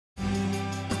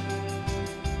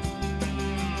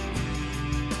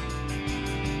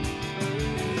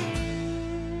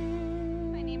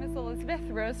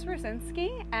Elizabeth Rose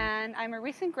Zwierzynski, and I'm a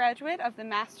recent graduate of the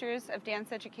Masters of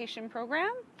Dance Education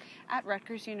program at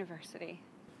Rutgers University.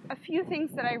 A few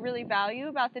things that I really value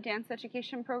about the dance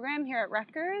education program here at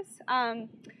Rutgers.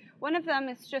 One of them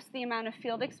is just the amount of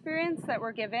field experience that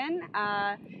we're given.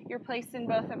 You're placed in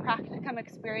both a practicum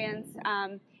experience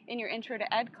in your Intro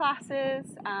to Ed classes,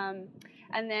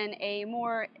 and then a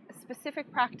more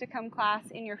specific practicum class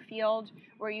in your field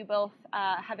where you both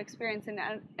have experience in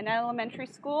an elementary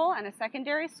school and a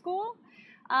secondary school.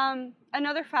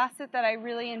 Another facet that I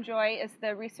really enjoy is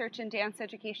the research and dance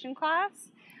education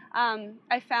class.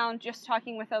 I found just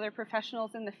talking with other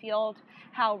professionals in the field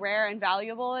how rare and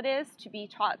valuable it is to be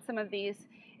taught some of these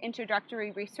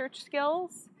introductory research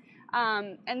skills.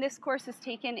 And this course is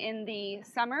taken in the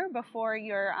summer before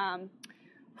your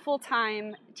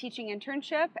full-time teaching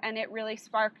internship, and it really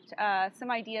sparked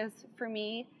some ideas for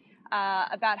me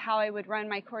about how I would run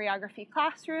my choreography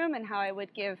classroom and how I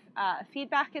would give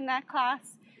feedback in that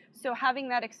class. So having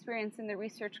that experience in the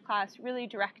research class really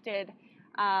directed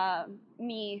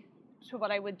me to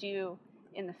what I would do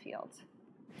in the field.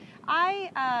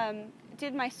 I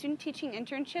did my student teaching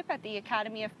internship at the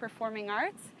Academy of Performing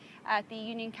Arts at the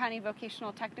Union County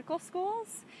Vocational Technical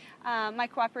Schools. My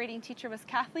cooperating teacher was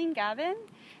Kathleen Gavin,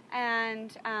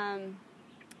 and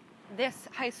this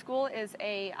high school is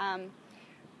a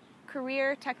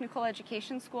career technical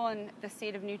education school in the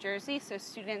state of New Jersey, so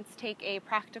students take a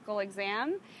practical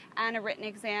exam and a written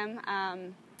exam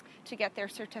to get their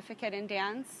certificate in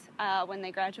dance when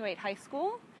they graduate high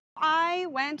school. I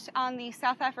went on the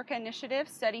South Africa Initiative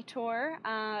study tour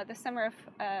the summer of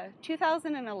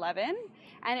 2011,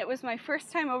 and it was my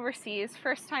first time overseas,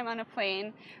 first time on a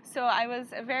plane, so I was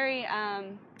a very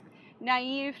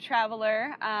naive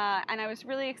traveler, and I was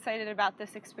really excited about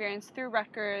this experience through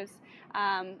Rutgers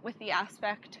with the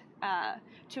aspect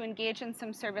to engage in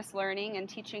some service learning and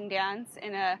teaching dance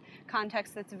in a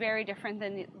context that's very different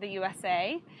than the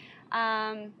USA.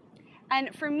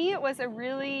 And for me, it was a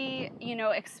really,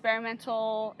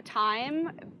 experimental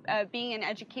time, being an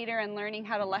educator and learning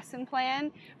how to lesson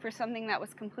plan for something that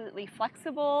was completely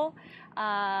flexible.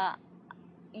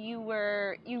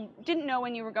 You didn't know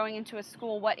when you were going into a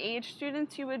school what age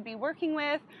students you would be working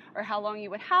with, or how long you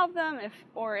would have them,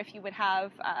 or if you would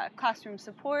have classroom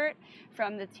support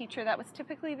from the teacher that was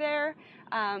typically there.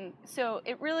 So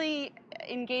it really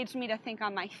engaged me to think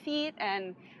on my feet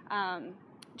and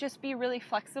just be really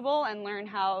flexible and learn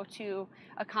how to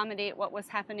accommodate what was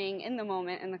happening in the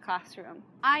moment in the classroom.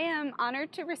 I am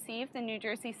honored to receive the New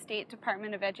Jersey State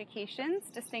Department of Education's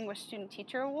Distinguished Student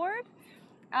Teacher Award.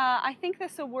 I think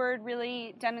this award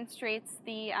really demonstrates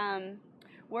the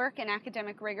work and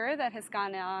academic rigor that has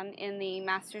gone on in the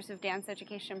Masters of Dance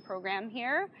Education program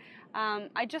here.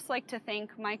 I'd just like to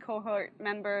thank my cohort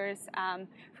members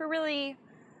for really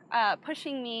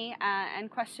pushing me and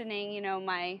questioning,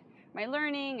 my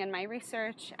learning and my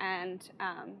research, and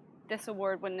this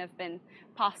award wouldn't have been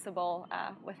possible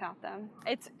without them.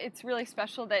 It's really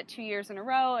special that 2 years in a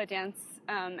row a dance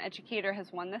educator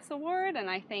has won this award, and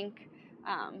I think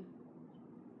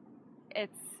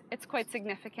it's quite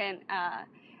significant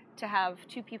to have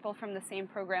two people from the same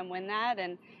program win that,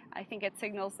 and I think it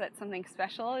signals that something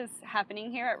special is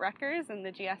happening here at Rutgers and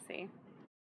the GSE.